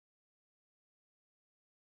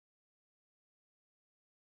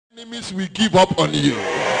Enemies will give up on you.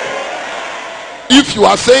 If you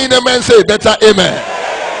are saying amen, say better amen.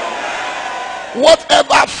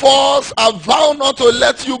 Whatever force I vow not to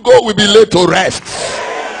let you go will be laid to rest.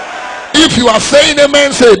 If you are saying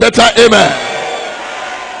amen, say better amen.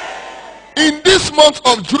 In this month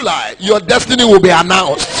of July, your destiny will be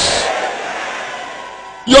announced.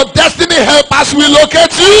 Your destiny helpers will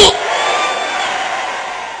locate you.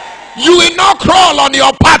 You will not crawl on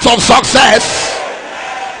your path of success.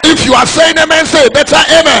 If you are saying amen, say better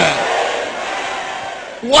amen.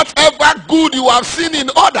 Whatever good you have seen in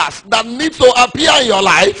others that needs to appear in your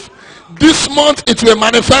life, this month it will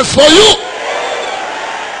manifest for you.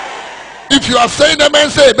 If you are saying amen,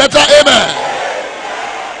 say better amen.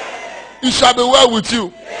 It shall be well with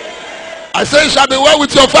you. I say it shall be well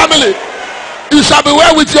with your family. It shall be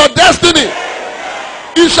well with your destiny.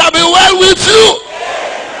 It shall be well with you.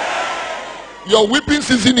 Your weeping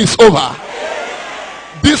season is over.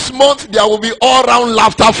 This month there will be all-round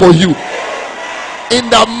laughter for you. In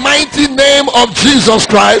the mighty name of Jesus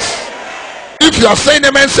Christ. If you are saying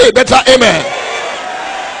amen, say better amen.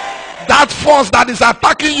 That force that is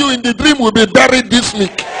attacking you in the dream will be buried this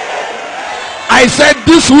week. I said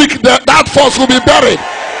this week that force will be buried.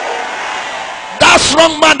 That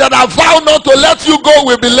strong man that I vowed not to let you go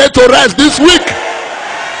will be laid to rest this week.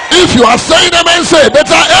 If you are saying amen, say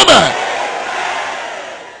better amen.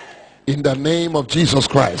 In the name of Jesus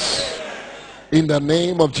Christ. In the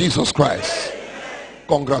name of Jesus Christ.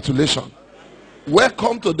 Congratulations.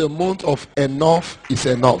 Welcome to the month of enough is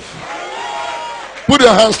enough. Put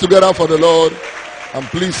your hands together for the Lord and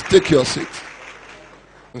please take your seat.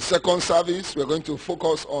 In second service, we're going to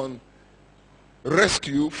focus on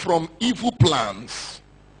rescue from evil plans.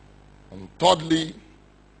 And thirdly,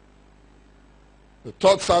 the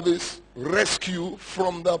third service, rescue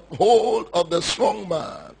from the hold of the strong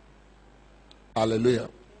man. Hallelujah.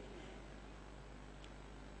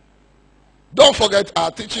 Don't forget our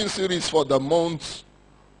teaching series for the month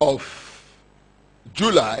of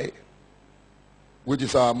July, which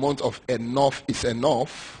is our month of enough is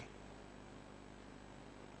enough.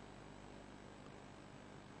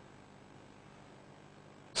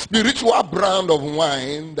 Spiritual brand of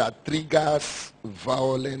wine that triggers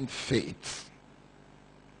violent faith.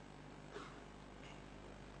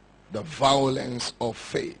 The violence of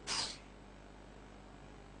faith.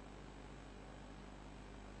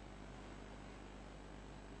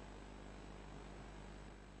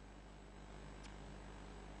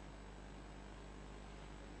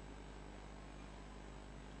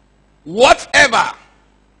 Whatever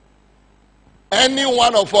any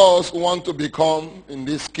one of us want to become in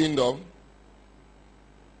this kingdom,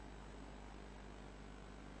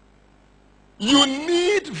 you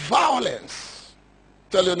need violence.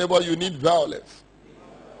 Tell your neighbor you need violence.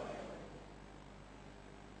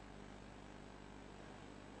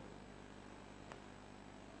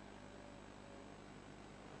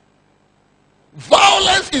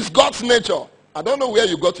 Violence is God's nature. I don't know where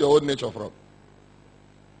you got your own nature from.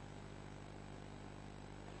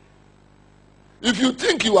 If you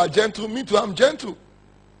think you are gentle, me too, I'm gentle.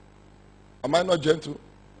 Am I not gentle?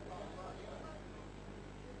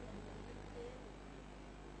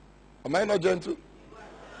 Am I not gentle?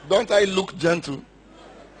 Don't I look gentle?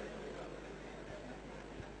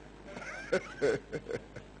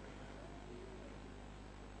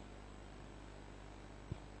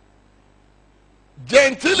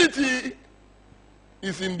 Gentility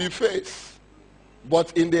is in the face,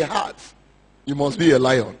 but in the heart, you must be a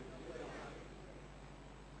lion.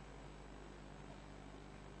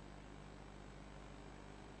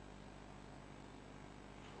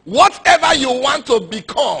 Whatever you want to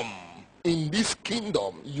become in this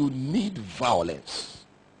kingdom, you need violence.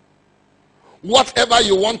 Whatever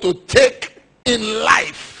you want to take in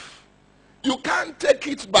life, you can't take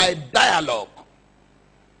it by dialogue.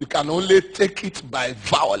 You can only take it by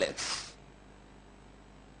violence.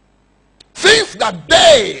 Since the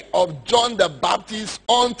day of John the Baptist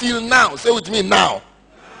until now, say with me now,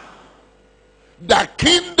 the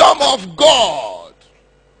kingdom of God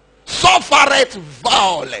suffereth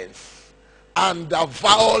violence, and the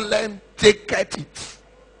violent taketh it.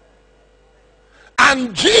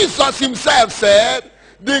 And Jesus himself said,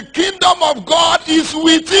 the kingdom of God is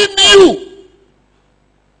within you.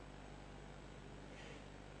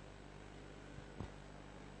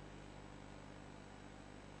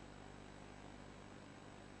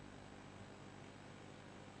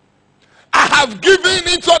 I have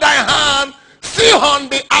given into thy hand Sihon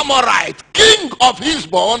the Amorite, king of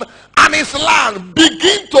Heshbon, and his land.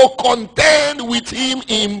 Begin to contend with him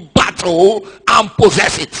in battle and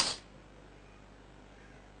possess it.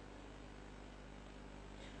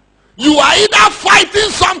 You are either fighting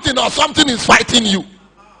something or something is fighting you.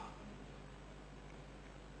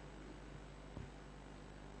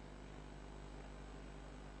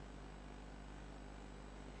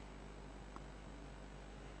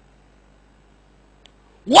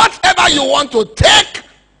 Whatever you want to take,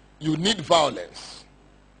 you need violence.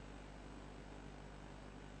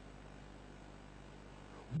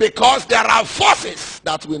 Because there are forces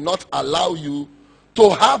that will not allow you to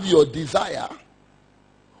have your desire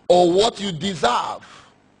or what you deserve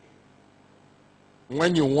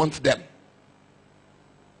when you want them.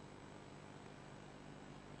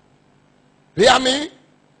 Hear me?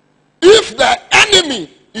 If the enemy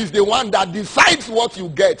is the one that decides what you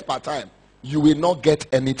get per time, you will not get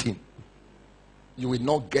anything. You will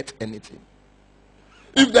not get anything.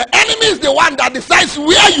 If the enemy is the one that decides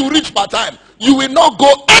where you reach per time, you will not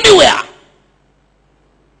go anywhere.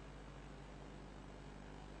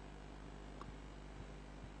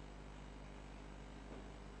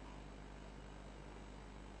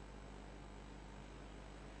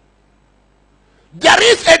 There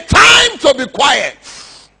is a time to be quiet,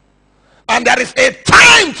 and there is a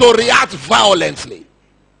time to react violently.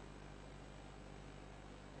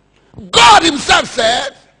 God himself said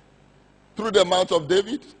through the mouth of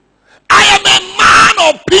David, I am a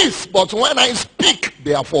man of peace, but when I speak,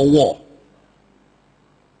 they are for war.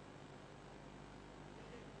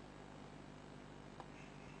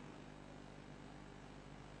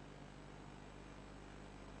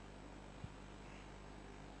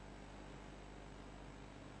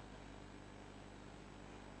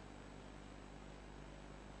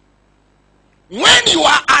 When you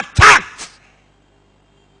are attacked,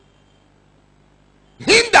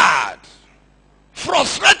 hindered,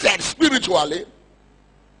 frustrated spiritually,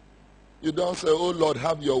 you don't say, oh Lord,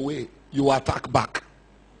 have your way. You attack back.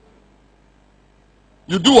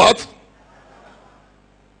 You do what?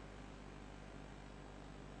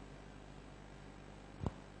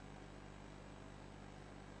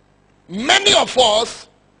 Many of us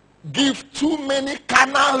give too many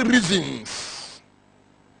carnal reasons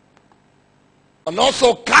and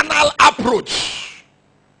also carnal approach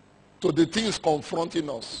to the things confronting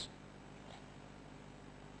us.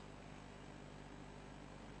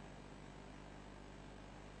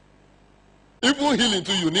 Even healing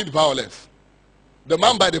too, you need violence. The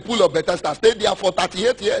man by the pool of Bethesda stayed there for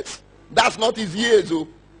 38 years. That's not his years. Oh.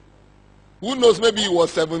 Who knows, maybe he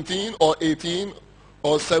was 17 or 18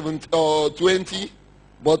 or 17 or 20,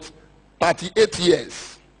 but 38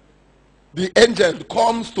 years. The angel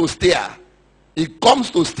comes to stare. He comes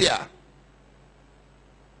to stare.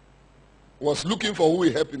 Was looking for who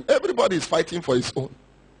will help him. Everybody is fighting for his own.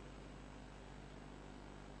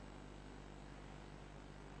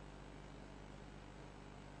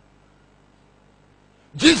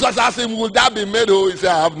 Jesus asked him, will that be made whole? He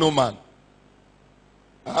said, I have no man.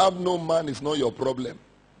 I have no man is not your problem.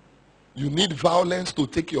 You need violence to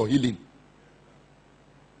take your healing.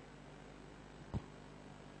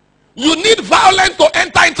 You need violence to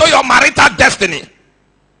enter into your marital destiny.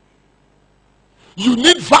 You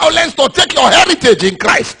need violence to take your heritage in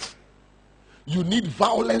Christ. You need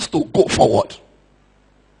violence to go forward.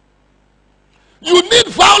 You need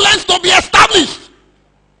violence to be established.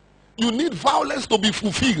 You need violence to be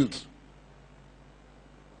fulfilled.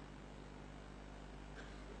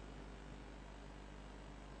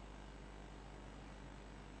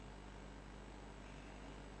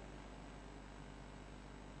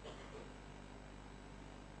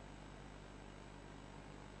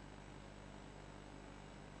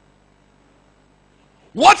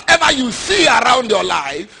 Whatever you see around your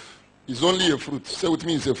life is only a fruit. Say with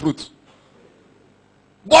me, it's a fruit.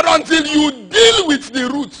 But until you deal with the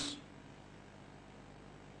roots,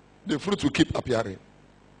 the fruit will keep appearing.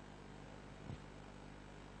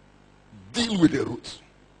 Deal with the roots.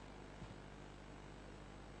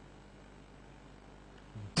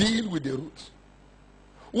 Deal with the roots.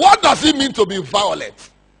 What does it mean to be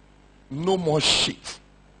violent? No more shit.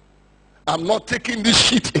 I'm not taking this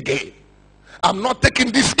shit again. I'm not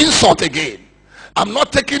taking this insult again. I'm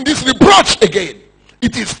not taking this reproach again.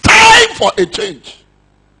 It is time for a change.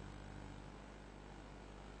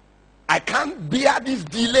 I can't bear this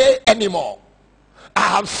delay anymore. I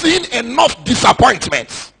have seen enough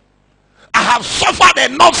disappointments. I have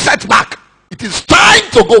suffered enough setback. It is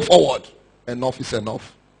time to go forward. Enough is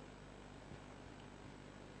enough.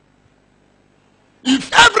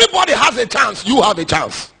 If everybody has a chance, you have a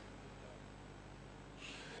chance.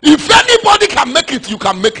 If anybody can make it, you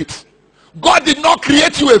can make it. God did not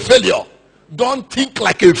create you a failure. Don't think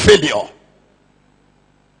like a failure.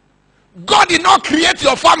 God did not create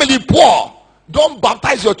your family poor. Don't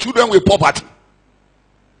baptize your children with poverty.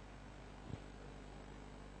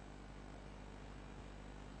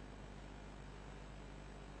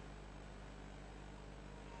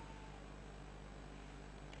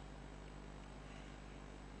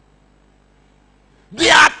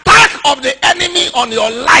 of the enemy on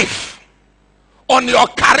your life, on your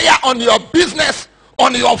career, on your business,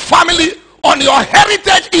 on your family, on your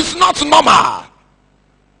heritage is not normal.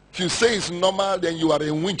 If you say it's normal, then you are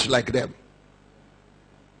a witch like them.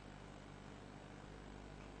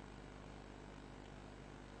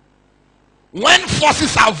 When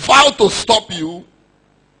forces are vowed to stop you,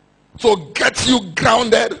 to get you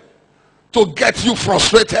grounded, to get you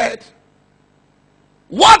frustrated,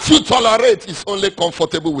 what you tolerate is only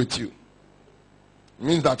comfortable with you. It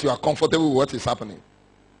means that you are comfortable with what is happening.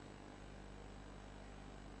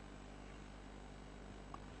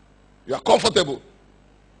 You are comfortable.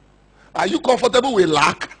 Are you comfortable with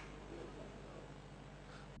lack?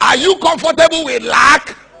 Are you comfortable with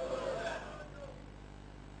lack?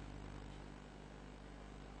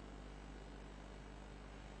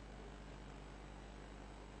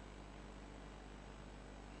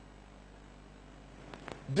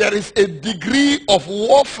 There is a degree of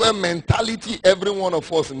warfare mentality every one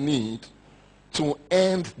of us need to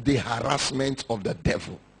end the harassment of the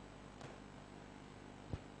devil.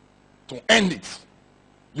 To end it.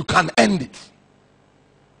 You can end it.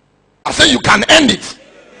 I say you can end it.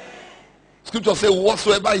 Scripture says,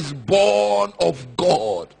 whatsoever is born of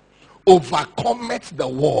God overcometh the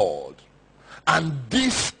world. And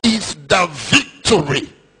this is the victory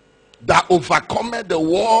that overcometh the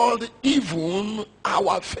world, even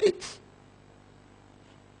our faith.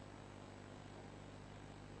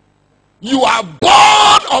 You are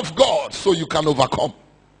born of God, so you can overcome.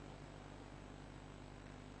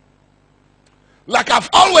 Like I've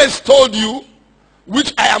always told you,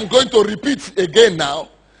 which I am going to repeat again now,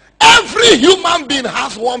 every human being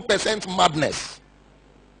has 1% madness.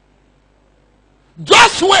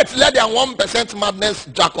 Just wait, let their 1% madness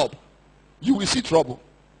jack up. You will see trouble.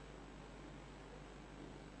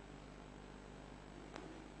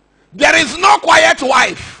 There is no quiet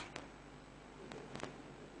wife.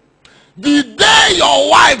 The day your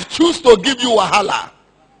wife choose to give you wahala,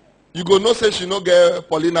 you go no say she no get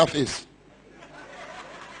Paulina face.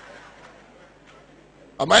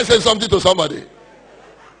 Am I saying something to somebody?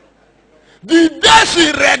 The day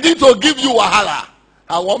she ready to give you wahala,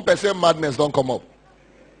 her 1% madness don't come up.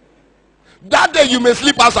 That day you may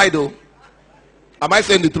sleep outside though. Am I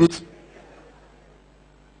saying the truth?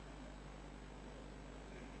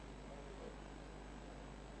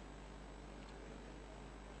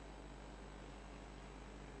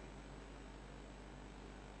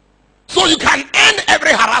 So you can end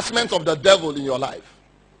every harassment of the devil in your life.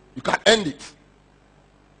 You can end it.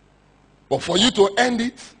 But for you to end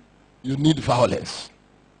it, you need violence.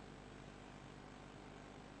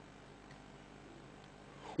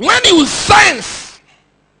 When you sense,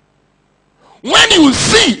 when you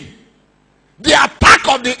see the attack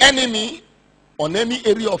of the enemy on any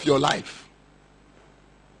area of your life,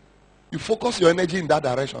 you focus your energy in that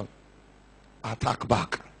direction. Attack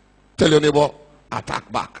back. Tell your neighbor,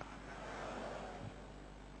 attack back.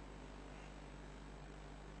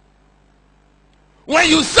 When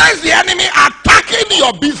you sense the enemy attacking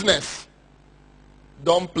your business,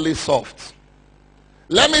 don't play soft.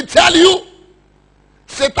 Let me tell you,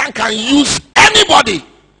 Satan can use anybody.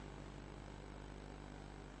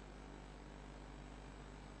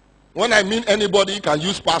 When I mean anybody, he can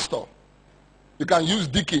use pastor. He can use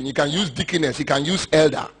deacon. He can use deaconess. He can use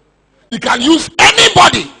elder. He can use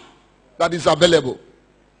anybody that is available.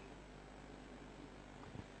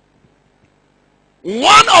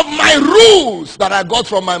 One of my rules that I got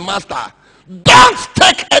from my master, don't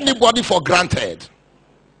take anybody for granted.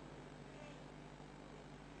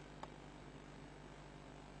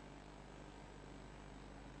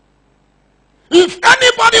 If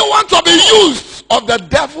anybody wants to be used of the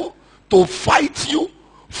devil to fight you,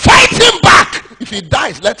 fight him back. If he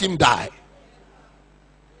dies, let him die.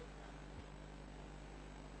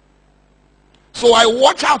 So I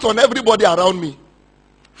watch out on everybody around me,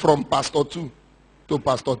 from Pastor 2 to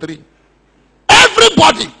Pastor 3.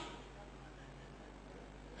 Everybody.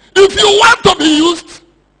 If you want to be used,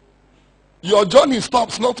 your journey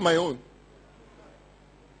stops, not my own.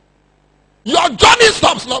 Your journey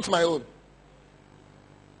stops, not my own.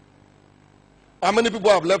 How many people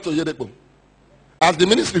have left Oyedepo? Has the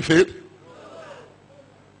ministry failed?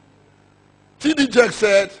 T.D. Jakes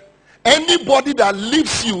said, anybody that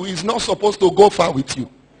leaves you is not supposed to go far with you.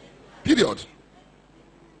 Period.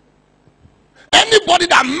 Anybody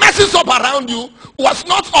that messes up around you was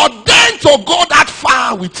not ordained to go that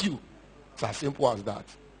far with you. It's as simple as that.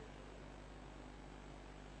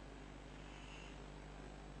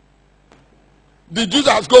 Did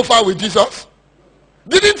Judas go far with Jesus?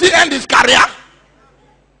 Didn't he end his career?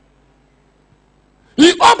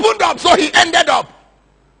 He opened up, so he ended up.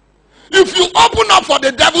 If you open up for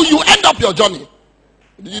the devil, you end up your journey.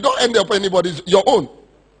 You don't end up anybody's, your own.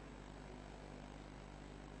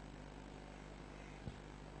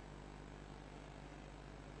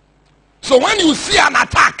 So when you see an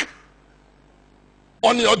attack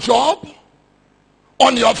on your job,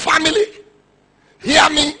 on your family, hear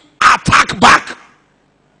me, attack back.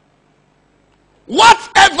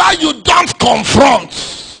 Whatever you don't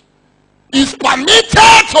confront is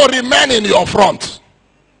permitted to remain in your front.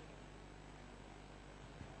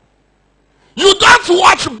 You don't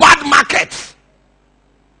watch bad markets.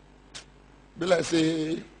 Be like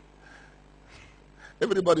say,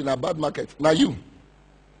 everybody in a bad market. Now you.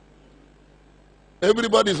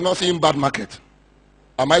 Everybody is not seeing bad market.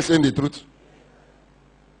 Am I saying the truth?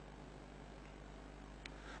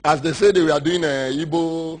 As they say they were doing a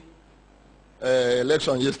Igbo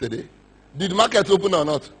election yesterday. Did market open or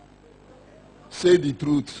not? Say the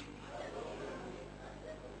truth.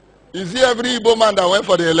 Is it every Igbo man that went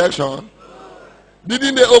for the election?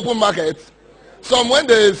 Didn't they open market? Some when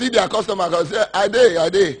they see their customer, they say, I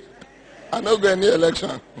dey. I no go any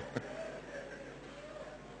election.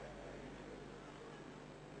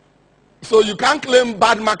 So you can't claim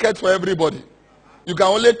bad market for everybody. You can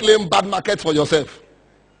only claim bad market for yourself.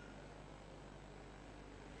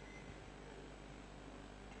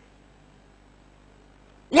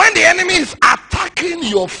 When the enemy is attacking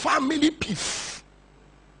your family peace,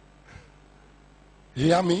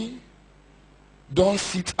 hear me? Don't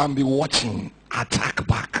sit and be watching. Attack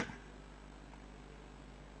back.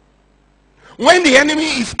 When the enemy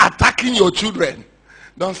is attacking your children,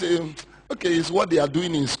 don't say, okay, it's what they are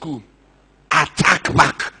doing in school. Attack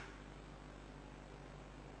back.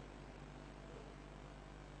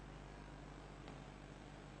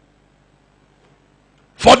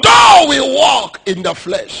 For though we walk in the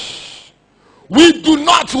flesh, we do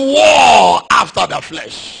not war after the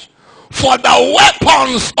flesh. For the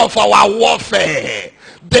weapons of our warfare,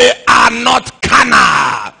 they are not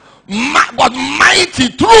carnal, but mighty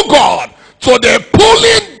through God to the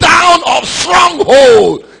pulling down of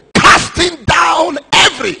stronghold, casting down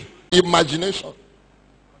every imagination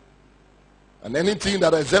and anything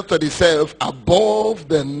that exalted itself above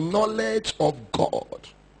the knowledge of God.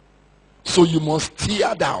 So you must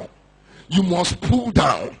tear down, you must pull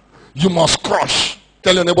down, you must crush.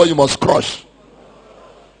 Tell your neighbor, you must crush.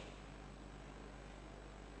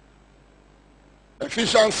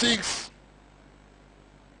 Ephesians 6.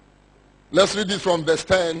 Let's read it from verse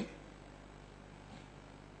 10.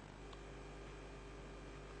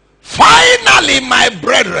 Finally, my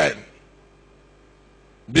brethren,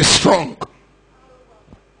 be strong.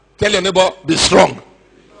 Tell your neighbor, be strong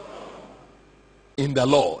in the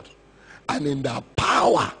Lord and in the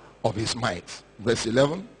power of his might. Verse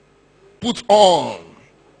 11. Put on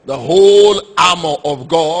the whole armor of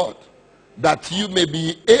God, that you may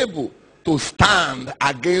be able to stand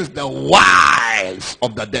against the wiles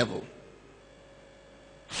of the devil.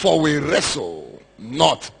 For we wrestle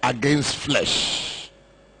not against flesh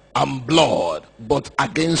and blood, but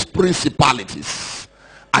against principalities,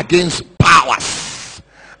 against powers,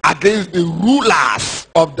 against the rulers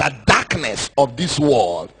of the darkness of this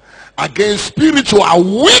world, against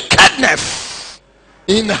spiritual wickedness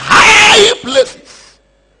in high places.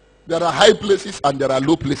 There are high places and there are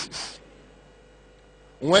low places.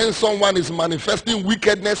 When someone is manifesting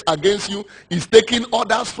wickedness against you, he's taking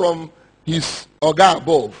orders from his oga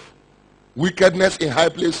above. Wickedness in high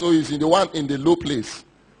place, so he's in the one in the low place.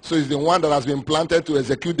 So he's the one that has been planted to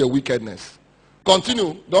execute the wickedness.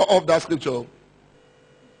 Continue. Don't off that scripture.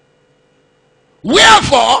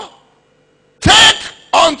 Wherefore, take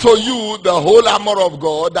unto you the whole armor of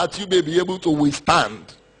God, that you may be able to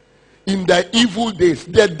withstand in the evil days.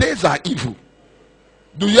 The days are evil.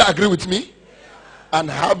 Do you agree with me? And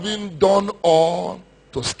having done all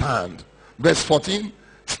to stand. Verse 14.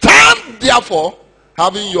 Stand therefore,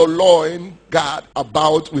 having your loin girt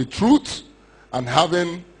about with truth, and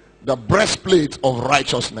having the breastplate of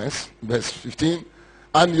righteousness. Verse 15.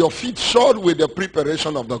 And your feet shod with the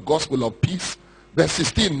preparation of the gospel of peace. Verse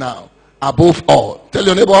 16 now. Above all. Tell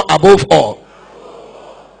your neighbor, above all.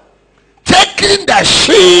 Taking the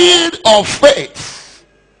shield of faith,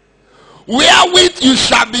 wherewith you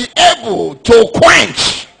shall be able to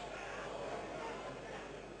quench.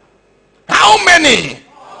 How many?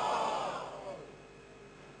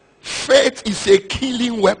 Faith is a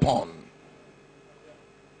killing weapon.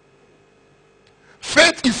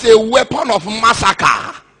 Faith is a weapon of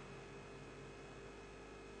massacre.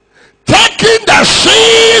 Taking the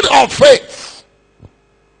shield of faith,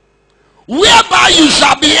 whereby you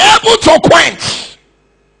shall be able to quench.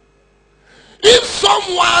 If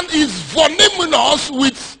someone is voluminous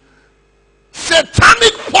with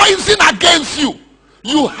satanic poison against you,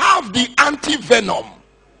 you have the anti-venom.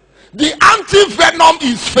 The anti-venom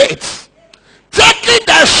is faith. Taking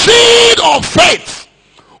the shield of faith,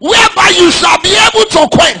 whereby you shall be able to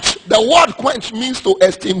quench. The word quench means to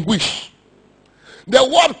extinguish. The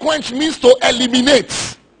word quench means to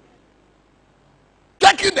eliminate.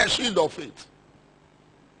 Taking the shield of faith.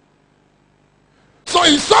 So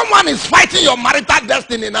if someone is fighting your marital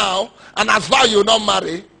destiny now, and as far you not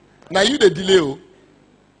marry, now you the delay.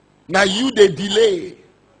 Now you the delay.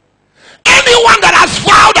 Anyone that has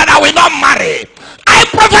vowed that I will not marry, I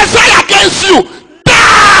prophesy against you,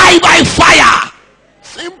 die by fire.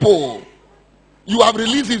 Simple. You have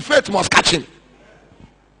released his faith, must catch him.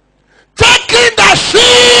 Taking the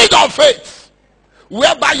shield of faith,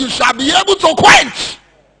 whereby you shall be able to quench.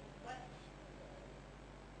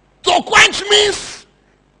 To quench means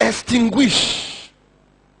extinguish,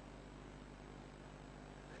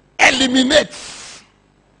 eliminate,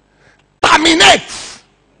 terminate.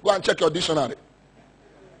 Go and check your dictionary.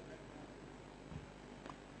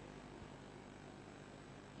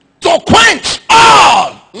 To quench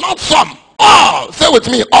all, not some, all. Say with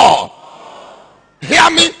me, all. Hear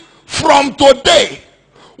me? From today,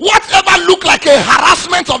 whatever look like a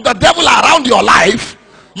harassment of the devil around your life,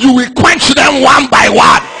 you will quench them one by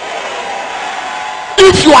one.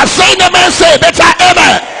 If you are saying amen, say better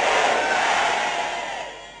amen.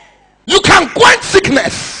 You can quench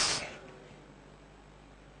sickness.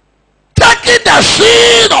 Taking the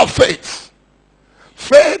shield of faith.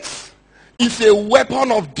 Faith is a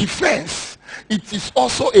weapon of defense. It is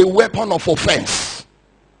also a weapon of offense.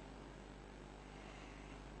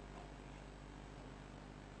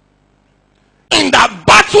 In the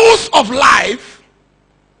battles of life,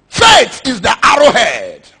 faith is the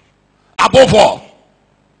arrowhead above all.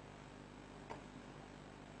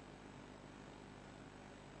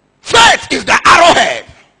 Faith is the arrowhead.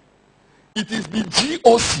 It is the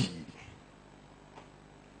GOC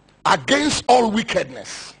against all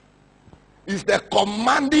wickedness. Is the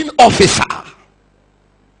commanding officer.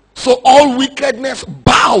 So all wickedness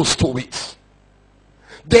bows to it.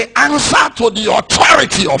 They answer to the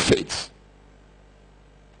authority of faith.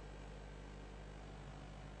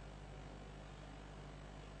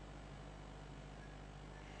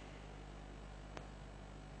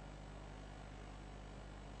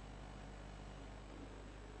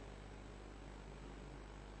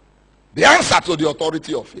 The answer to the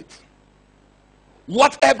authority of faith.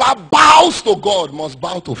 Whatever bows to God must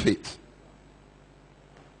bow to faith.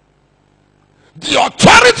 The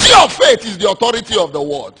authority of faith is the authority of the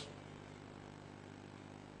word.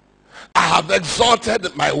 I have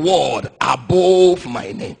exalted my word above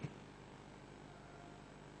my name.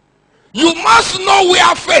 You must know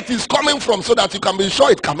where faith is coming from so that you can be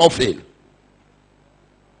sure it cannot fail.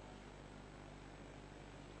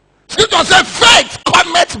 Scripture says faith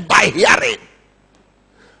cometh by hearing,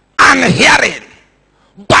 and hearing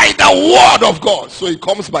by the word of God. So it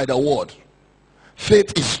comes by the word.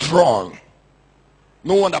 Faith is strong.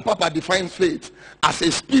 No wonder Papa defines faith as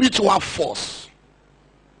a spiritual force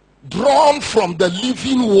drawn from the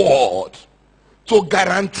living word to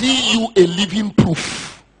guarantee you a living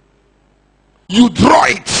proof. You draw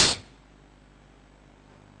it,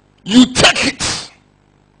 you take it.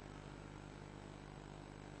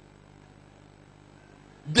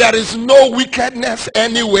 There is no wickedness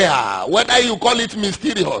anywhere, whether you call it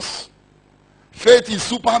mysterious. Faith is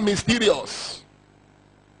super mysterious.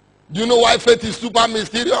 Do you know why faith is super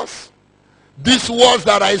mysterious? These words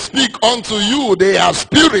that I speak unto you, they are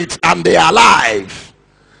spirit and they are life.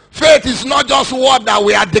 Faith is not just word that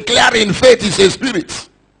we are declaring. Faith is a spirit.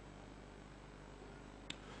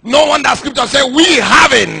 No wonder scripture says we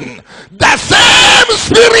having the same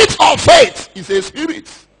spirit of faith is a spirit.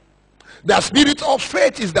 The spirit of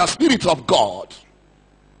faith is the spirit of God.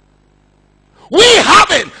 We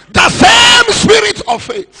having the same spirit of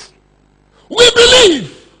faith. We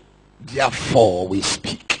believe, therefore we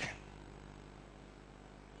speak.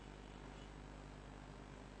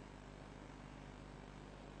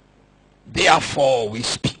 Therefore we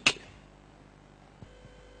speak.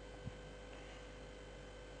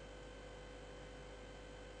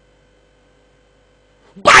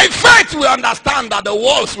 By faith we understand that the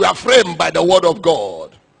worlds were framed by the word of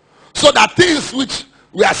God. So that things which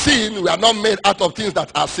we are seeing, we are not made out of things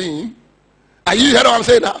that are seen. Are you hearing what I'm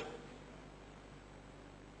saying now?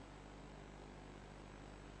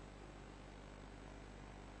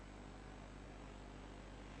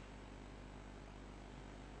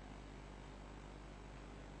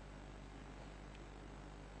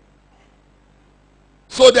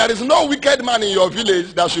 So there is no wicked man in your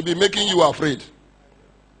village that should be making you afraid.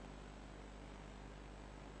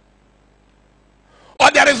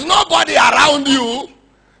 nobody around you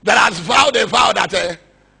that has vowed a vow that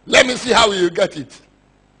let me see how you get it.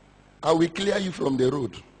 I will clear you from the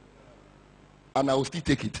road and I will still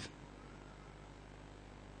take it.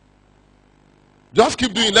 Just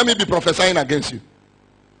keep doing. Let me be prophesying against you.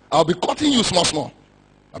 I'll be cutting you small.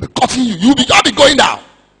 I'll be cutting you. You'll be going down.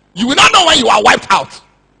 You will not know when you are wiped out.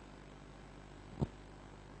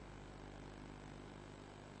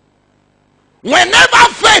 Whenever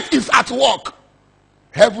faith is at work,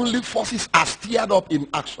 heavenly forces are stirred up in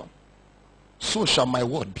action. So shall my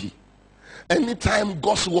word be. Anytime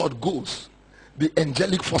God's word goes, the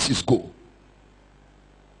angelic forces go.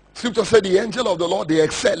 Scripture said the angel of the Lord, they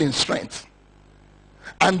excel in strength.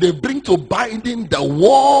 And they bring to binding the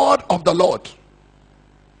word of the Lord.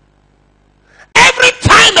 Every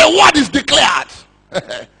time a word is declared,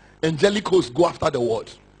 angelic hosts go after the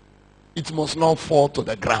word. It must not fall to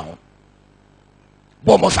the ground,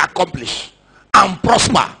 but must accomplish and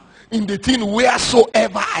prosper in the thing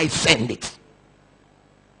wheresoever I send it.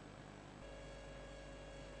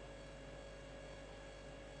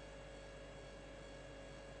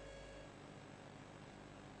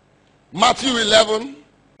 Matthew 11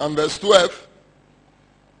 and verse 12.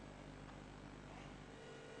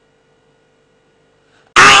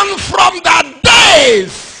 And from the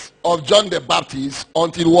days of John the Baptist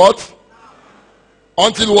until what?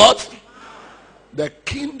 Until what? The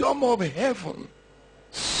kingdom of heaven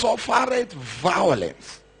suffereth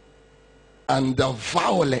violence, and the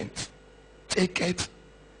violent taketh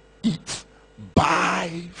it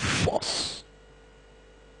by force.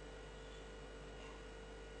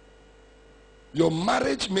 Your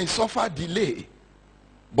marriage may suffer delay,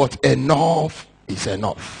 but enough is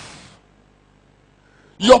enough.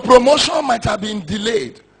 Your promotion might have been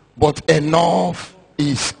delayed, but enough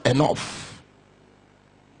is enough.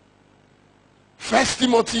 1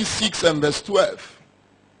 Timothy 6 and verse 12.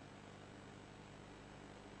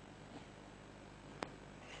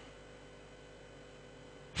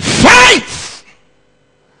 Fight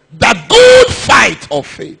the good fight of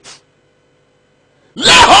faith. Lay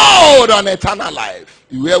hold on eternal life,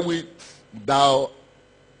 wherewith thou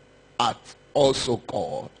art also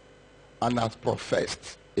called, and hast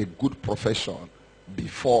professed a good profession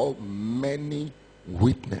before many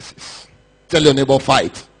witnesses. Tell your neighbor,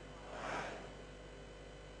 fight.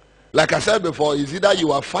 Like I said before, it's either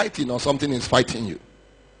you are fighting or something is fighting you.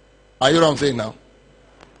 Are you know what I'm saying now?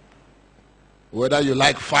 Whether you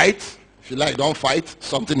like fight, if you like don't fight,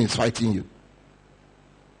 something is fighting you.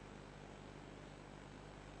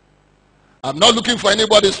 I'm not looking for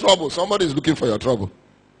anybody's trouble. Somebody is looking for your trouble.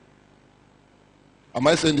 Am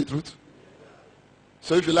I saying the truth?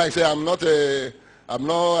 So if you like, say, I'm not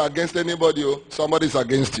against anybody. Somebody's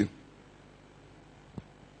against you.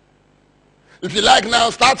 If you like now,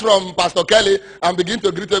 start from Pastor Kelly and begin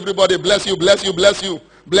to greet everybody. Bless you, bless you, bless you,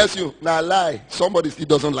 bless you. Now lie. Somebody still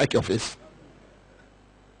doesn't like your face.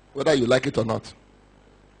 Whether you like it or not.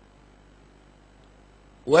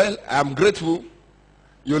 Well, I'm grateful.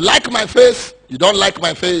 You like my face, you don't like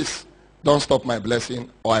my face, don't stop my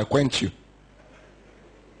blessing or I quench you.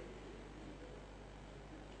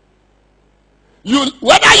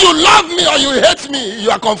 Whether you love me or you hate me,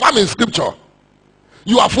 you are confirming scripture.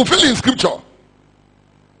 You are fulfilling scripture.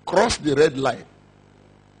 Cross the red line.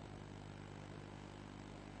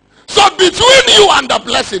 So between you and the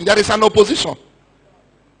blessing, there is an opposition.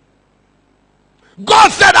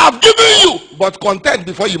 God said, I've given you, but contend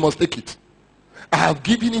before you must take it. I have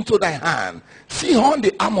given into thy hand Sihon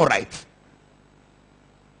the Amorite,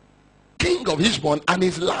 king of Heshbon and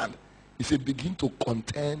his land. He said, begin to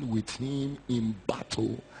contend with him in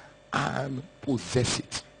battle and possess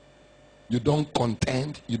it. You don't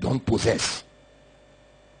contend, you don't possess.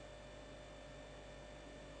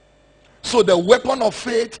 So the weapon of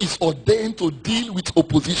faith is ordained to deal with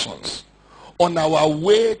oppositions on our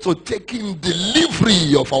way to taking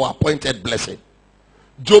delivery of our appointed blessing.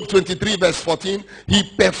 Job 23 verse 14, he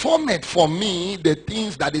performed for me the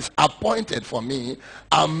things that is appointed for me,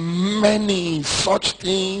 and many such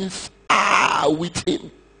things are with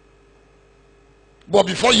him. But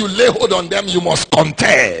before you lay hold on them, you must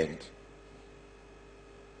contend.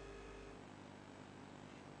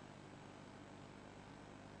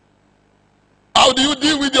 How do you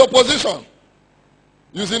deal with the opposition?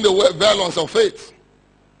 Using the violence of faith.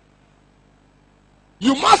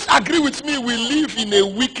 You must agree with me, we live in a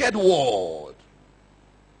wicked world.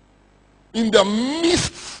 In the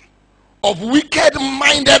midst of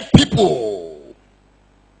wicked-minded people.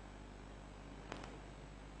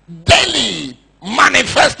 Daily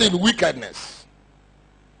manifesting wickedness.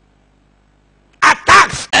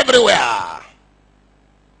 Attacks everywhere.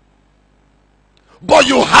 But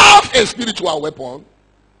you have a spiritual weapon,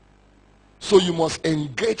 so you must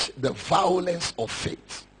engage the violence of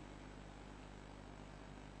faith.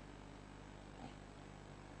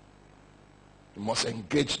 You must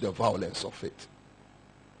engage the violence of faith.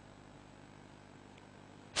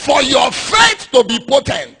 For your faith to be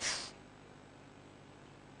potent,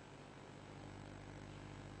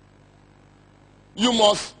 you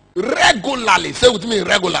must regularly, say with me,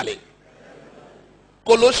 regularly.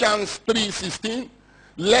 Colossians 3:16,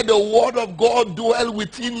 let the word of God dwell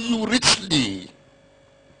within you richly.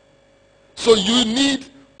 So you need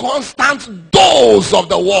constant dose of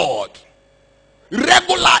the word,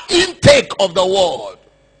 regular intake of the word,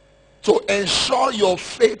 to ensure your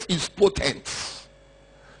faith is potent,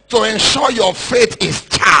 to ensure your faith is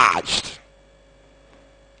charged.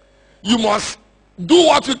 You must do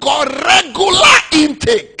what we call regular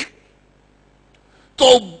intake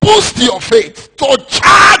to boost your faith, to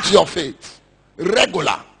charge your faith.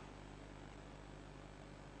 Regular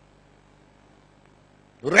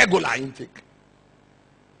intake.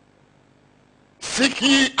 Seek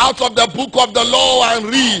ye out of the book of the law and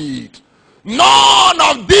read. None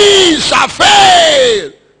of these shall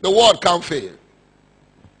fail. The word can't fail.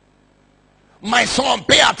 My son,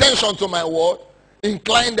 pay attention to my word.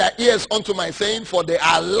 Incline their ears unto my saying, for they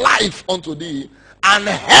are life unto thee and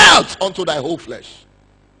health unto thy whole flesh.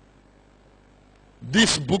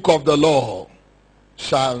 This book of the law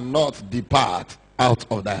shall not depart out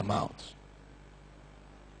of thy mouth.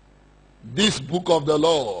 This book of the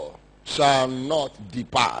law shall not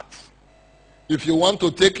depart. If you want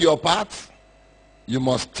to take your part, you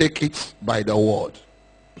must take it by the word.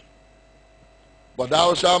 But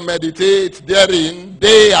thou shalt meditate therein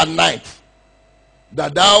day and night,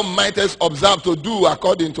 that thou mightest observe to do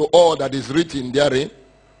according to all that is written therein.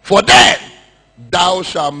 For then thou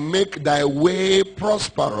shalt make thy way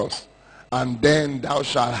prosperous, and then thou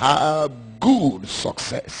shalt have good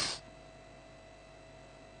success.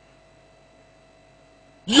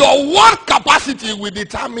 Your word capacity will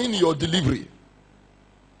determine your delivery.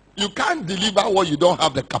 You can't deliver what you don't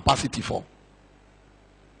have the capacity for.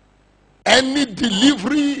 Any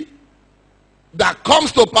delivery that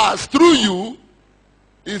comes to pass through you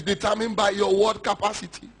is determined by your word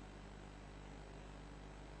capacity.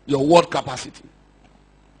 Your word capacity.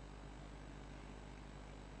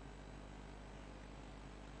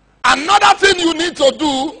 Another thing you need to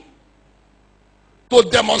do to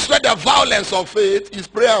demonstrate the violence of faith is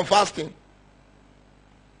prayer and fasting.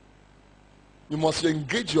 You must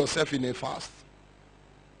engage yourself in a fast.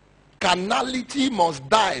 Carnality must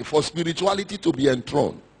die for spirituality to be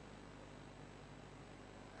enthroned.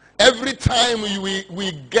 Every time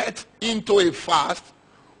we get into a fast,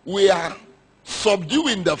 we are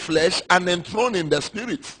subduing the flesh and enthroning the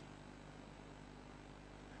spirit.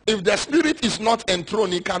 If the spirit is not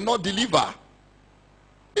enthroned, he cannot deliver.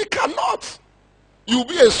 He cannot. You'll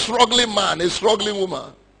be a struggling man, a struggling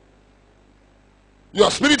woman. Your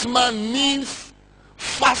spirit man needs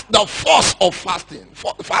the force of fasting.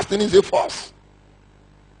 Fasting is a force.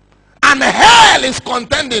 And hell is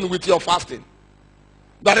contending with your fasting.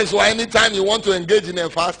 That is why anytime you want to engage in a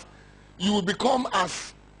fast, you will become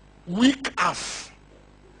as weak as.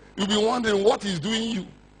 You'll be wondering what is doing you.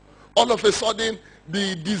 All of a sudden,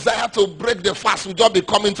 the desire to break the fast will just be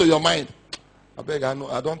coming to your mind. I beg,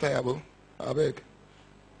 I don't tire, bro. I beg.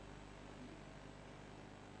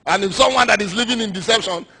 And if someone that is living in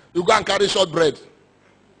deception, you go and carry shortbread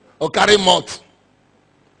or carry malt.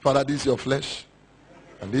 Father, this is your flesh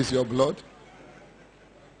and this is your blood.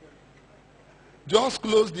 Just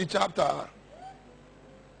close the chapter.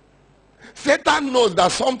 Satan knows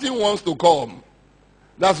that something wants to come.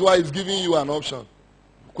 That's why he's giving you an option.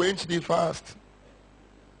 Quench the fast.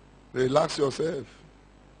 Relax yourself.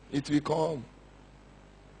 It will come.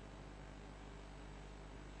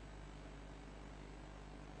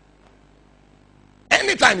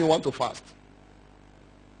 Anytime you want to fast.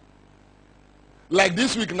 Like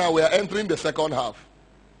this week now, we are entering the second half.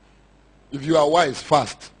 If you are wise,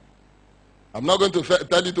 fast. I'm not going to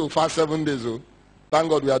tell you to fast 7 days. Oh. Thank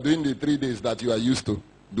God we are doing the 3 days that you are used to.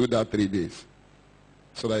 Do that 3 days.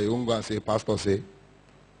 So that you won't go and say, Pastor say.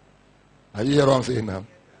 Are you hear what I'm saying now?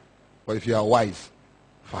 But if you are wise,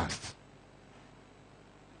 fast.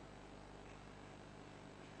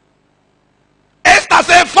 Esther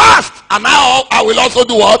said fast. And now I will also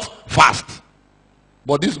do what? Fast.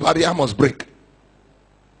 But this barrier must break.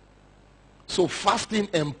 So fasting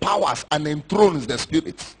empowers and enthrones the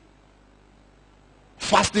spirit.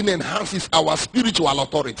 Fasting enhances our spiritual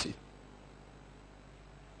authority.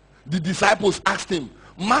 The disciples asked him,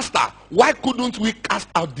 Master, why couldn't we cast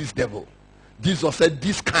out this devil? Jesus said,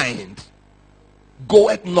 this kind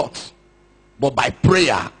goeth not, but by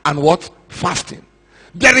prayer and what? Fasting.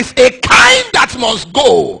 There is a kind that must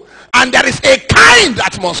go, and there is a kind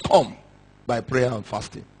that must come by prayer and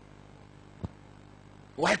fasting.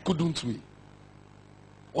 Why couldn't we?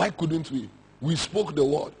 Why couldn't we? We spoke the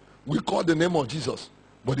word. We called the name of Jesus,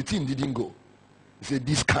 but the thing didn't go. He said,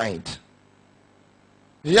 this kind.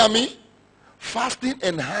 You hear me? Fasting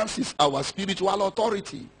enhances our spiritual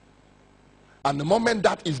authority. And the moment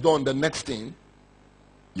that is done, the next thing,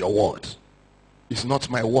 your word. Is not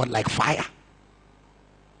my word like fire?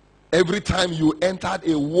 Every time you entered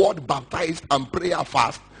a word baptized and prayer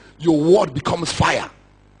fast, your word becomes fire.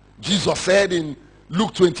 Jesus said in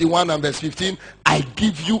Luke 21 and verse 15, I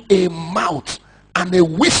give you a mouth and a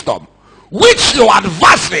wisdom which your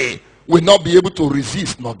adversary will not be able to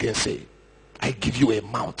resist nor gainsay. I give you a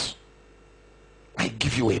mouth. I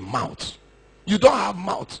give you a mouth. You don't have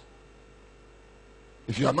mouth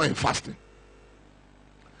if you are not in fasting.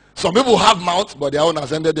 Some people have mouth, but their own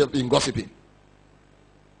has ended up in gossiping.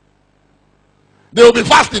 They will be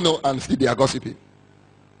fasting and still they are gossiping.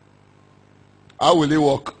 How will it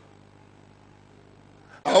work?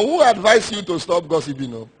 And who advised you to stop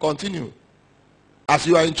gossiping? Continue. As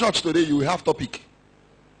you are in church today, you will have topic.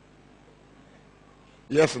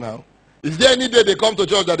 Yes, now. Is there any day they come to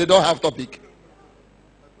church that they don't have topic?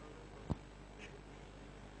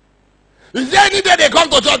 Is there any day they come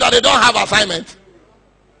to church that they don't have assignment?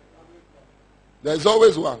 There's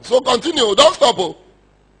always one. So continue. Don't stop.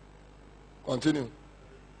 Continue.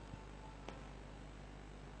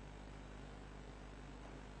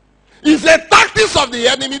 It's a tactic of the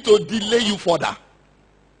enemy to delay you further,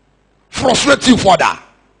 frustrate you further,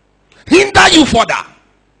 hinder you further.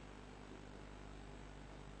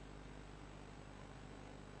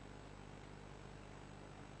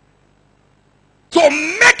 To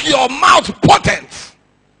make your mouth potent.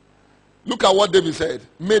 Look at what David said.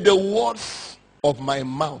 May the words of my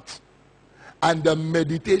mouth and the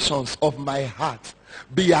meditations of my heart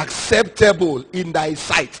be acceptable in thy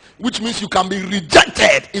sight, which means you can be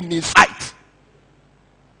rejected in his sight.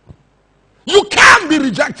 You can be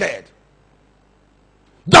rejected.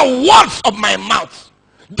 The words of my mouth,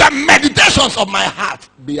 the meditations of my heart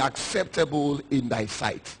be acceptable in thy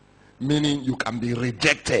sight, meaning you can be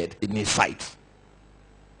rejected in his sight.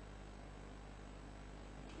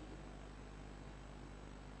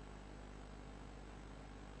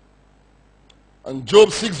 And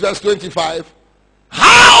Job 6 verse 25,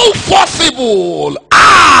 how possible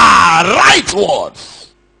are right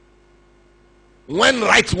words? When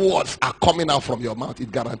right words are coming out from your mouth,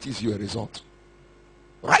 it guarantees you a result.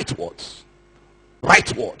 Right words.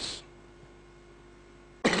 Right words.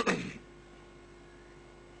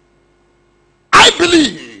 I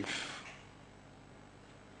believe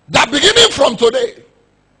that beginning from today,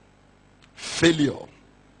 failure,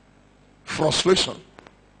 frustration,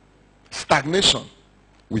 stagnation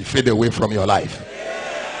will fade away from your life.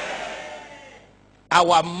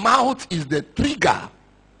 Our mouth is the trigger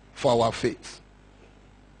for our faith.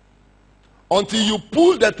 Until you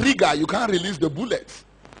pull the trigger, you can't release the bullet.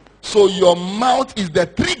 So your mouth is the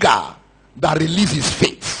trigger that releases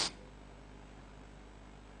faith.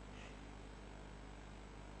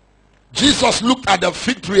 Jesus looked at the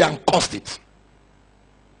fig tree and cursed it.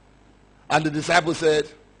 And the disciple said,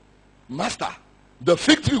 Master, the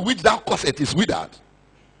fig tree which thou cursest is withered.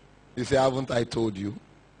 He said, haven't I told you?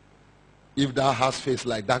 If thou hast faith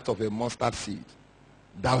like that of a mustard seed,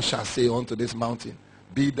 thou shalt say unto this mountain,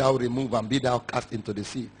 be thou removed and be thou cast into the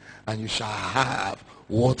sea, and you shall have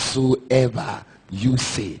whatsoever you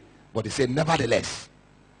say. But he said, nevertheless,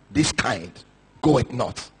 this kind goeth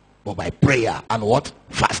not, but by prayer and what?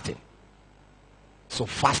 Fasting. So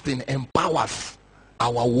fasting empowers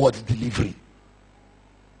our word delivery.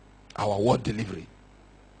 Our word delivery.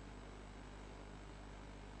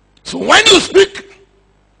 So when you speak,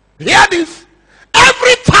 hear this.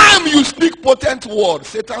 Every time you speak potent word,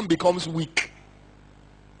 Satan becomes weak.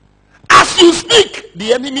 As you speak,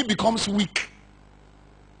 the enemy becomes weak.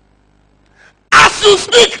 As you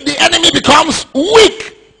speak, the enemy becomes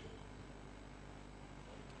weak.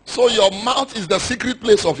 So your mouth is the secret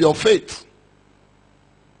place of your faith.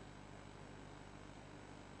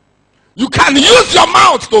 You can use your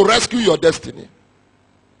mouth to rescue your destiny.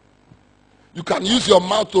 You can use your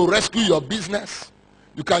mouth to rescue your business.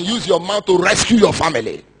 You can use your mouth to rescue your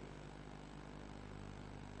family.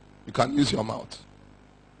 You can use your mouth.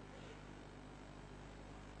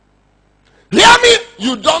 Hear me?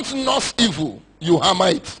 You don't nurse evil. You hammer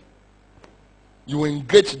it. You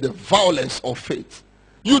engage the violence of faith.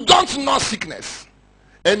 You don't nurse sickness.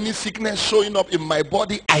 Any sickness showing up in my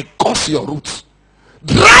body, I curse your roots.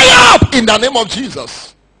 Dry up in the name of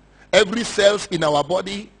Jesus. Every cells in our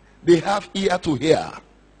body, they have ear to hear.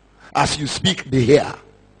 As you speak, they hear.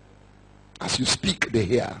 As you speak, they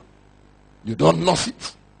hear. You don't nurse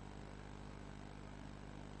it.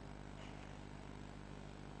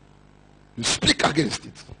 You speak against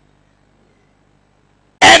it.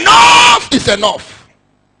 Enough is enough.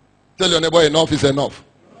 Tell your neighbor, enough is enough.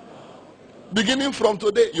 Beginning from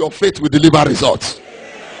today, your faith will deliver results.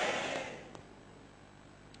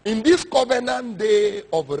 In this covenant day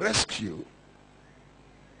of rescue,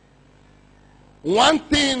 one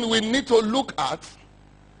thing we need to look at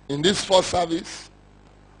in this first service,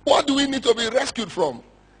 what do we need to be rescued from?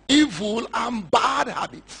 Evil and bad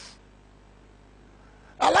habits.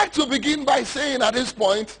 I like to begin by saying at this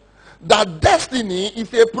point that destiny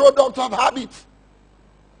is a product of habit.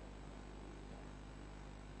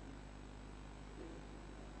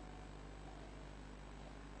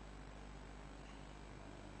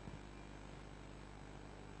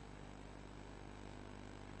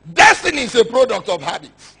 Destiny is a product of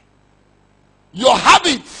habits. Your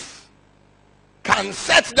habits can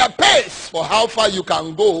set the pace for how far you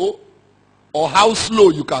can go or how slow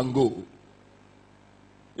you can go.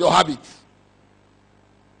 Your habits.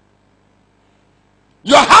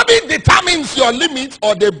 Your habit determines your limits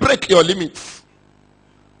or they break your limits.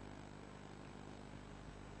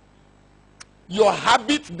 Your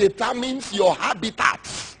habit determines your habitat.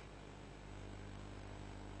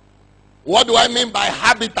 What do I mean by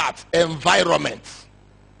habitat? Environment.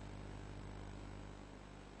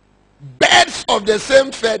 Birds of the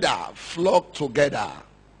same feather flock together.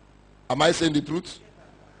 Am I saying the truth?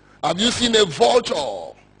 Have you seen a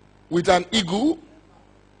vulture with an eagle?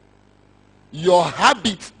 Your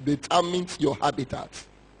habit determines your habitat.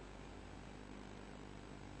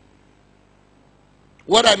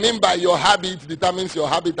 What I mean by your habit determines your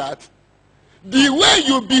habitat. The way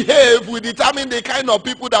you behave will determine the kind of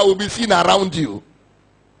people that will be seen around you.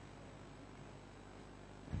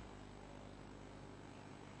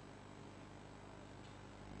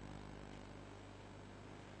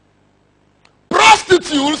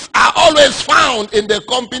 Prostitutes are always found in the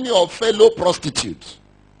company of fellow prostitutes.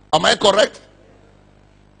 Am I correct?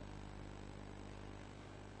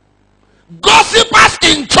 Gossipers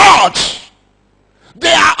in church,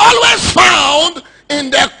 they are always found in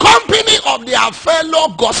the company of their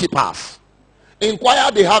fellow gossipers. In choir,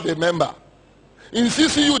 they have a member. In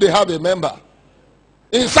CCU, they have a member.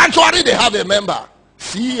 In sanctuary, they have a member.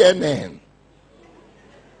 CNN.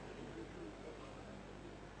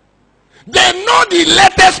 They know the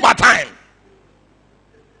latest pattern.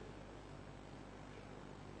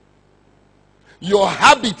 Your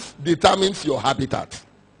habit determines your habitat.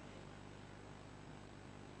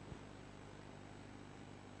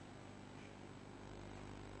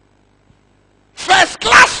 First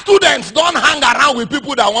class students don't hang around with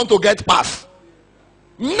people that want to get past.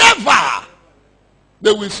 Never.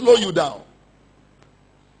 They will slow you down.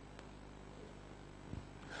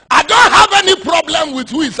 I don't have any problem with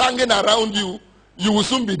who is hanging around you. You will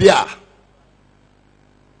soon be there.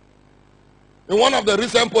 In one of the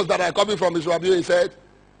recent posts that I copied from Bishop Abio, he said,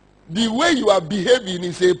 the way you are behaving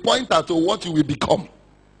is a pointer to what you will become.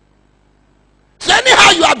 So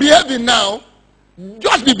anyhow you are behaving now,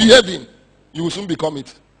 just be behaving. You will soon become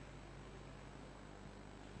it.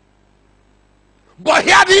 But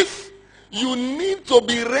hear this, you need to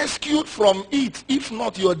be rescued from it. If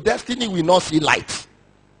not, your destiny will not see light.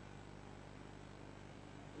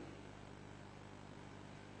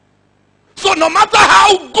 So no matter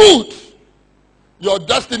how good your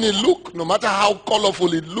destiny look, no matter how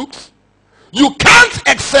colorful it looks, you can't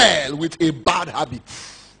excel with a bad habit.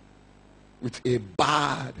 With a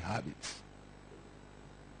bad habit.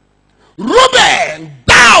 Reuben,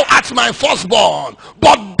 thou art my firstborn,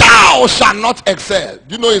 but thou shalt not excel.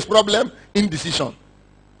 Do you know his problem? Indecision.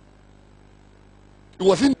 It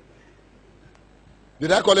was in.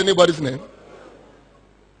 Did I call anybody's name?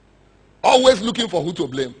 Always looking for who to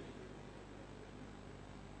blame.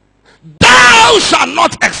 Thou shalt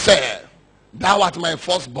not excel. Thou art my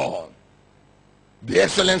firstborn, the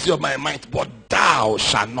excellency of my might, but thou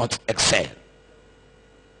shalt not excel.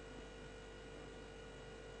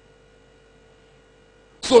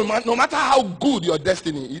 So no matter how good your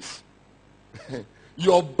destiny is,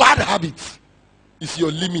 your bad habit is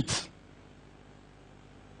your limit.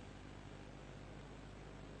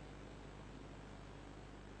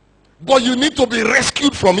 But you need to be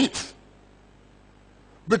rescued from it.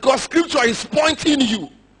 Because scripture is pointing you.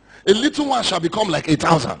 A little one shall become like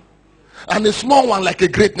 1,000. And a small one like a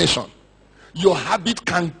great nation. Your habit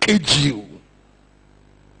can cage you.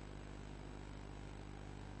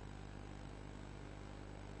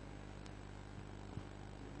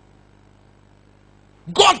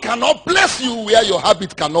 God cannot bless you where your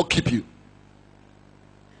habit cannot keep you.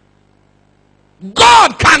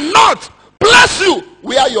 God cannot bless you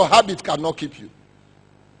where your habit cannot keep you.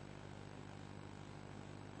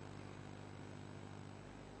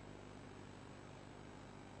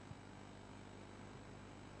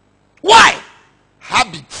 Why?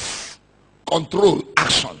 Habits control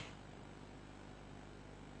action.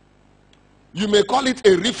 You may call it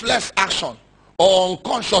a reflex action or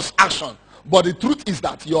unconscious action, but the truth is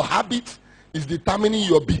that your habit is determining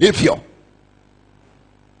your behavior.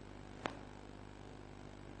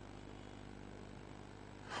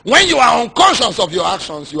 When you are unconscious of your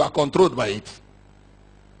actions, you are controlled by it.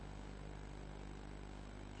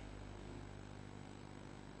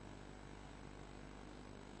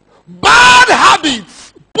 Bad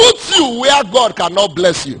habits put you where God cannot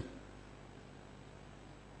bless you.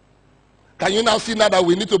 Can you now see now that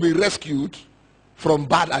we need to be rescued from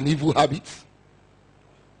bad and evil habits?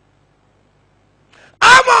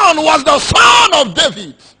 Ammon was the son of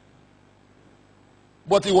David,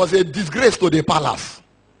 but he was a disgrace to the palace.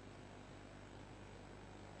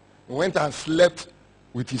 He went and slept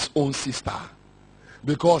with his own sister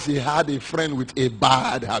because he had a friend with a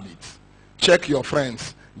bad habit. Check your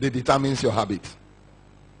friends. They determines your habit.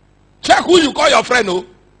 Check who you call your friend, oh,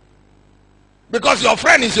 because your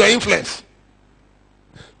friend is your influence.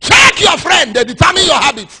 Check your friend. They determine your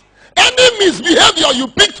habits. Any misbehavior you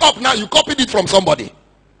picked up now, you copied it from somebody.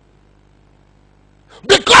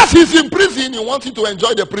 Because he's in prison, you want you to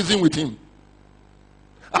enjoy the prison with him.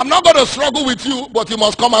 I'm not going to struggle with you, but you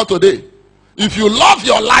must come out today. If you love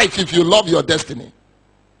your life, if you love your destiny.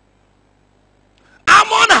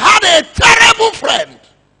 Ammon had a terrible friend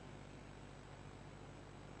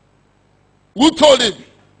who told him,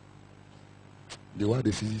 the word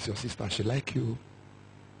is your sister, she like you.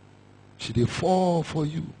 She did fall for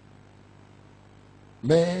you.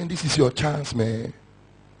 Man, this is your chance, man.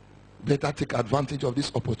 Better take advantage of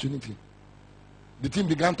this opportunity. The thing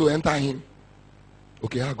began to enter him.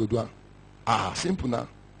 Okay, how go do it? Simple now.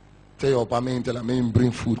 Tell your apartment, tell him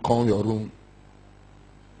bring food, come your room.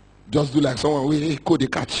 Just do like someone we code the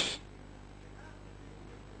catch.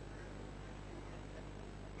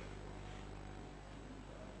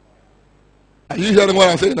 Are you hearing what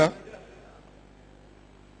I'm saying now?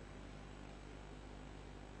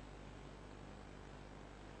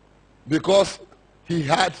 Because he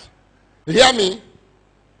had, hear me,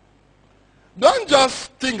 don't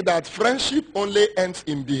just think that friendship only ends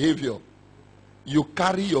in behavior. You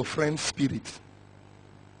carry your friend's spirit.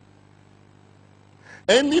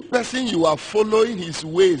 Any person you are following his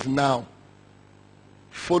ways now,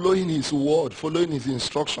 following his word, following his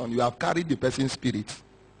instruction, you have carried the person's spirit.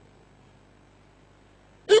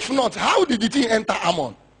 If not, how did the thing enter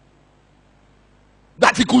Ammon?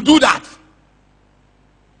 That he could do that.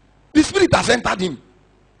 The spirit has entered him.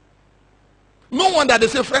 No wonder they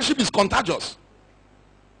say friendship is contagious.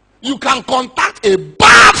 You can contact a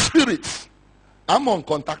bad spirit. Ammon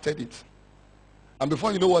contacted it. And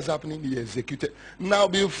before you know what's happening, he executed. Now,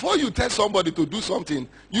 before you tell somebody to do something,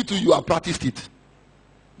 you too, you have practiced it.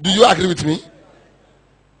 Do you agree with me?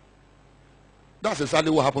 That's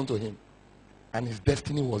exactly what happened to him. And his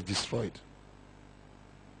destiny was destroyed.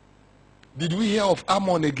 Did we hear of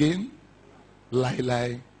Ammon again?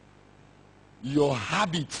 Lie. Your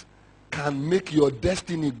habit can make your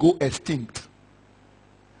destiny go extinct.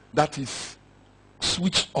 That is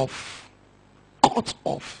switched off, cut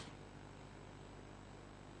off.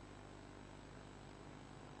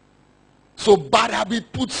 So bad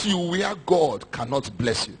habit puts you where God cannot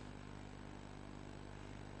bless you.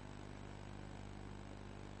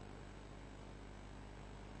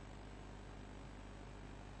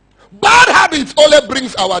 Bad habits only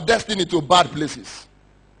brings our destiny to bad places.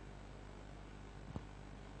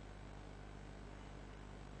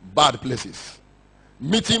 Bad places.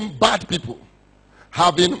 Meeting bad people.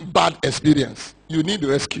 Having bad experience. You need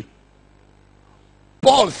rescue.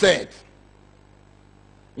 Paul said,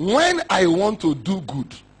 when I want to do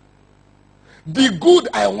good, the good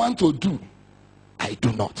I want to do, I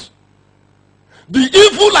do not. The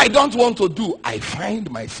evil I don't want to do, I find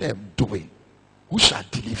myself doing. Who shall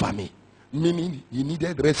deliver me? Meaning he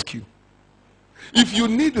needed rescue. If you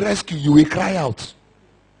need rescue, you will cry out.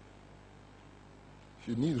 If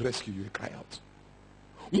you need rescue, you will cry out.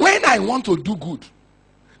 When I want to do good,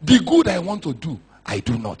 the good I want to do, I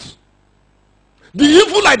do not. The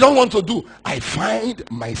evil I don't want to do, I find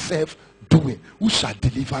myself doing. Who shall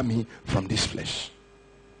deliver me from this flesh?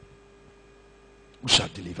 Who shall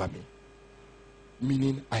deliver me?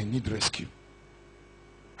 Meaning I need rescue.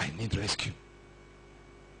 I need rescue.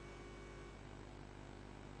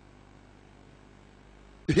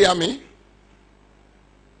 Hear me?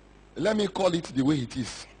 Let me call it the way it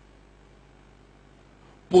is.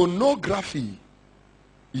 Pornography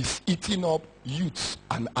is eating up youths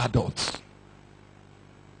and adults.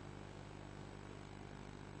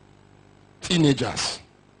 Teenagers.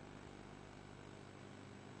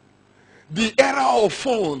 The era of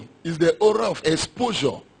phone is the era of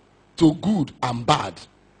exposure to good and bad.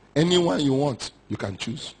 Anyone you want, you can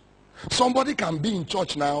choose. Somebody can be in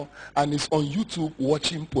church now and is on YouTube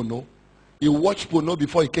watching porno. He watched porno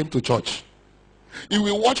before he came to church. He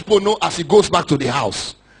will watch porno as he goes back to the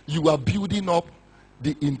house. You are building up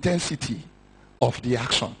the intensity of the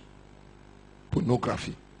action.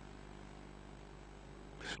 Pornography.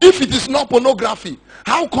 If it is not pornography,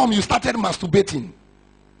 how come you started masturbating?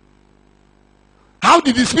 How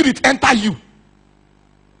did the spirit enter you?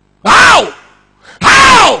 How?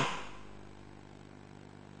 How?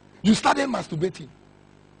 You started masturbating.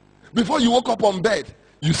 Before you woke up on bed,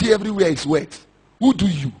 you see everywhere is wet. Who do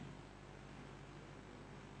you?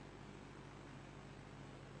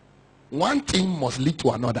 One thing must lead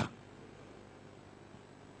to another.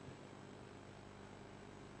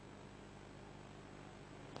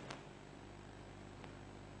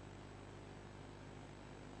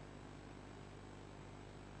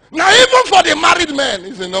 Now even for the married men,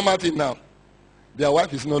 it's a normal thing now. Their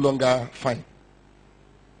wife is no longer fine.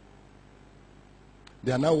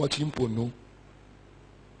 They are now watching porno.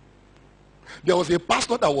 There was a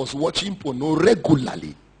pastor that was watching porno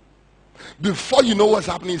regularly. Before you know what's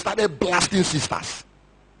happening, he started blasting sisters.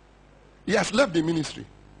 He has left the ministry.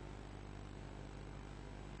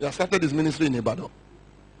 He has started his ministry in Ibadan.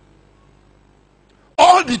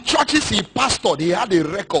 All the churches he pastored, he had a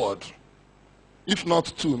record. If not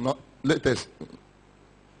two, not latest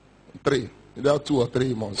 3. There are 2 or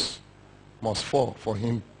 3 months. Must fall for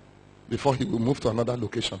him before he will move to another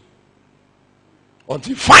location.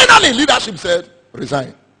 Until finally leadership said,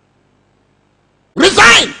 resign.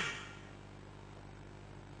 Resign!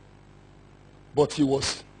 But he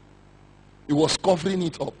was covering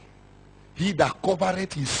it up. He that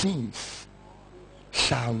covereth his sins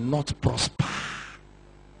shall not prosper.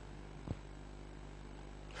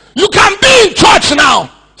 You can be in church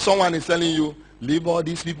now. Someone is telling you, leave all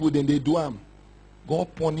these people, then they do them.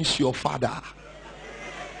 God punish your father.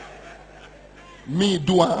 Me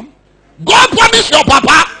do them. God punish your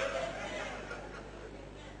papa.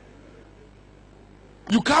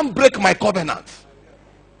 You can't break my covenant.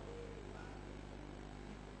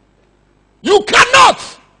 You cannot.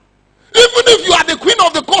 Even if you are the queen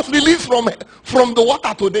of the coast released from the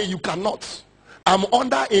water today, you cannot. I'm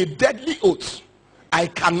under a deadly oath. I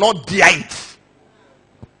cannot dare it.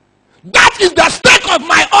 That is the stake of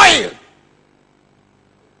my oil.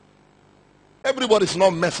 Everybody's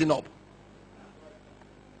not messing up.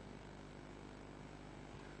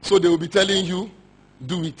 So they will be telling you,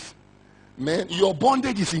 do it. Man, your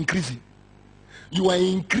bondage is increasing. You are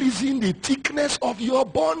increasing the thickness of your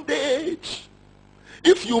bondage.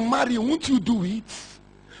 If you marry, won't you do it?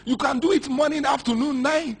 You can do it morning, afternoon,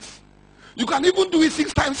 night. You can even do it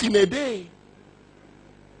 6 times in a day.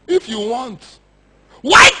 If you want.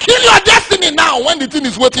 Why kill your destiny now when the thing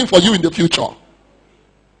is waiting for you in the future?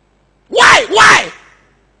 Why? Why?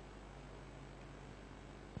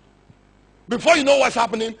 Before you know what's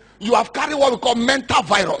happening, you have carried what we call mental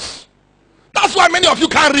virus. That's why many of you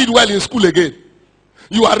can't read well in school again.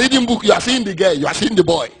 You are reading book, you are seeing the girl, you are seeing the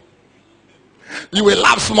boy. You will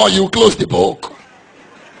laugh small, you will close the book.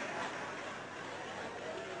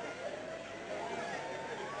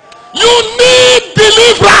 You need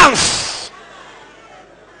deliverance.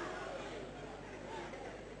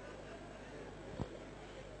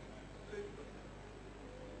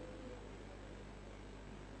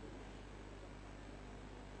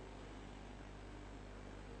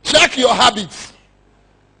 Check your habits.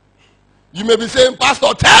 You may be saying,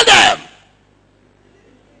 Pastor, tell them.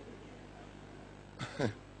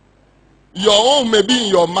 Your own may be in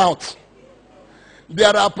your mouth.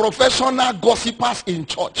 There are professional gossipers in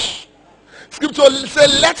church. Scripture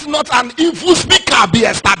says, let not an evil speaker be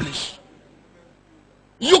established.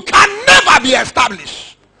 You can never be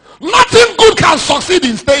established. Nothing good can succeed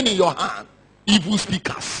in staying in your hand. Evil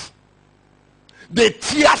speakers. They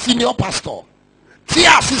tear senior pastor,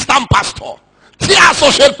 tear assistant pastor, tear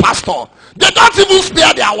associate pastor. They don't even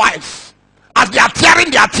spare their wives. As they are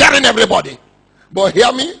tearing everybody. But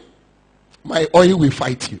hear me, my oil will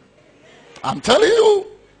fight you. I'm telling you.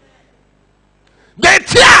 They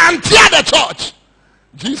tear the church.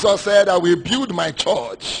 Jesus said, I will build my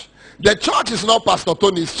church. The church is not Pastor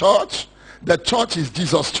Tony's church. The church is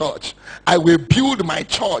Jesus' church. I will build my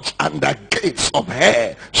church and the gates of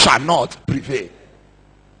hell shall not prevail.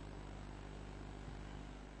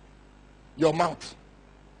 Your mouth.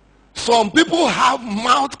 Some people have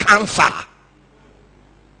mouth cancer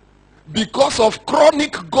because of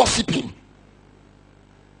chronic gossiping.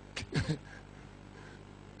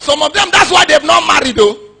 Some of them, that's why they've not married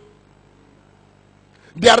though.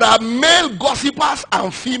 There are male gossipers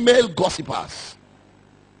and female gossipers.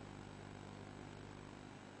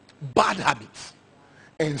 Bad habits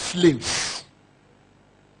and slaves.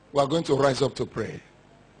 We are going to rise up to pray.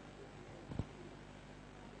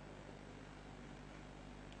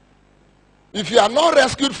 If you are not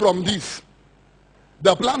rescued from this,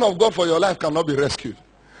 the plan of God for your life cannot be rescued.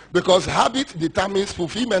 Because habit determines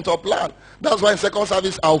fulfillment of plan. That's why in second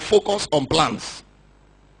service I'll focus on plans.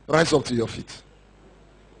 Rise up to your feet.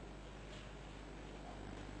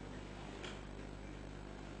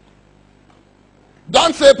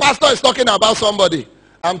 Don't say pastor is talking about somebody.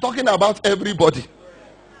 I'm talking about everybody.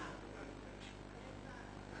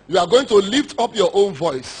 You are going to lift up your own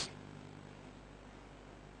voice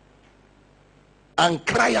and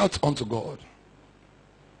cry out unto God.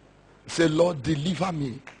 Say, Lord, deliver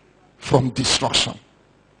me from destruction.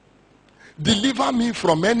 Deliver me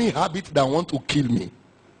from any habit that want to kill me.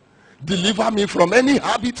 Deliver me from any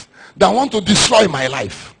habit that want to destroy my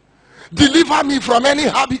life. Deliver me from any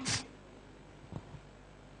habit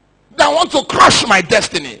that want to crush my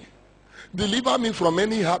destiny. Deliver me from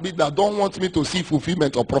any habit that don't want me to see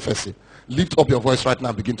fulfillment of prophecy. Lift up your voice right now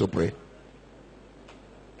and begin to pray.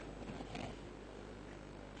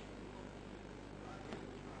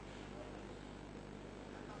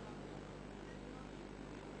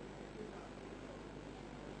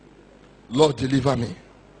 Lord, deliver me.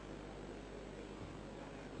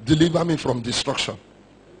 Deliver me from destruction.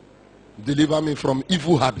 Deliver me from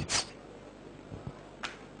evil habits.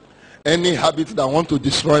 Any habit that want to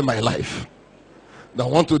destroy my life, that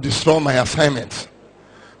want to destroy my assignment,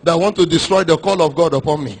 that want to destroy the call of God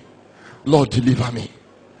upon me. Lord, deliver me.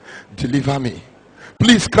 Deliver me.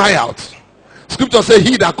 Please cry out. Scripture says,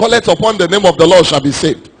 he that calleth upon the name of the Lord shall be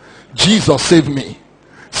saved. Jesus, save me.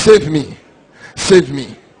 Save me. Save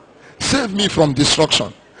me. Save me from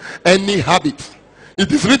destruction. Any habit.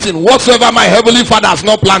 It is written, whatsoever my heavenly Father has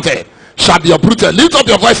not planted shall be uprooted. Lift up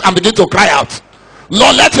your voice and begin to cry out.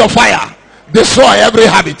 Lord, let your fire destroy every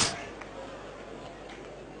habit.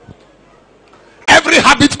 Every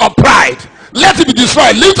habit of pride, let it be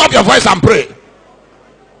destroyed. Lift up your voice and pray.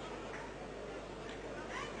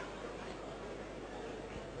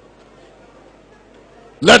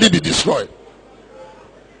 Let it be destroyed.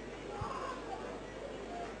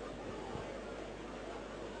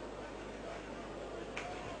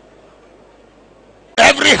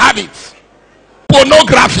 Every habit,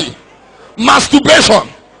 pornography, masturbation,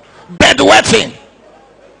 bedwetting,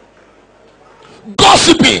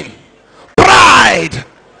 gossiping, pride,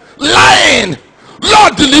 lying.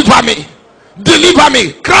 Lord, deliver me. Deliver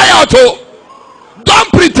me. Cry out. Oh, don't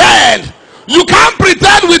pretend. You can't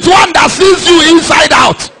pretend with one that sees you inside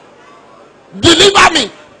out. Deliver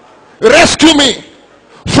me. Rescue me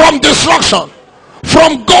from destruction,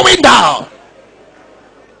 from going down.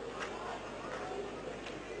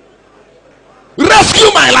 Rescue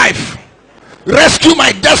my life. Rescue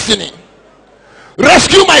my destiny.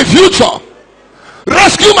 Rescue my future.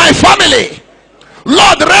 Rescue my family.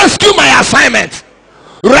 Lord, rescue my assignment.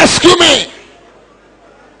 Rescue me.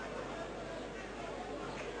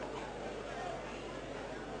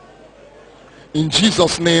 In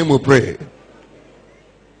Jesus' name we pray.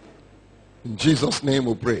 In Jesus' name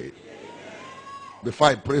we pray. Before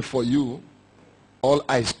I pray for you, all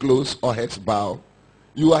eyes closed, all heads bowed.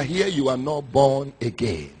 You are here, you are not born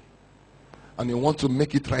again. And you want to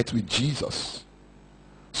make it right with Jesus,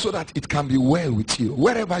 so that it can be well with you.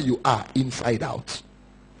 Wherever you are, inside out.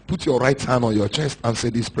 Put your right hand on your chest and say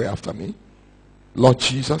this prayer after me. Lord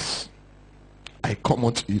Jesus, I come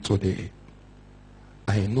unto you today.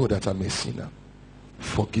 I know that I'm a sinner.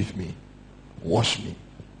 Forgive me. Wash me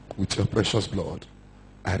with your precious blood.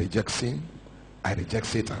 I reject sin. I reject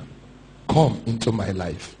Satan. Come into my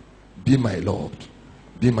life. Be my Lord.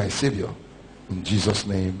 Be my Savior. In Jesus'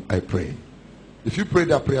 name I pray. If you pray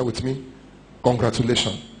that prayer with me,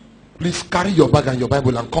 congratulations. Please carry your bag and your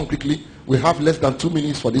Bible and come quickly. We have less than 2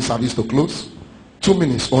 minutes for this service to close. 2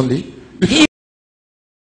 minutes only. If you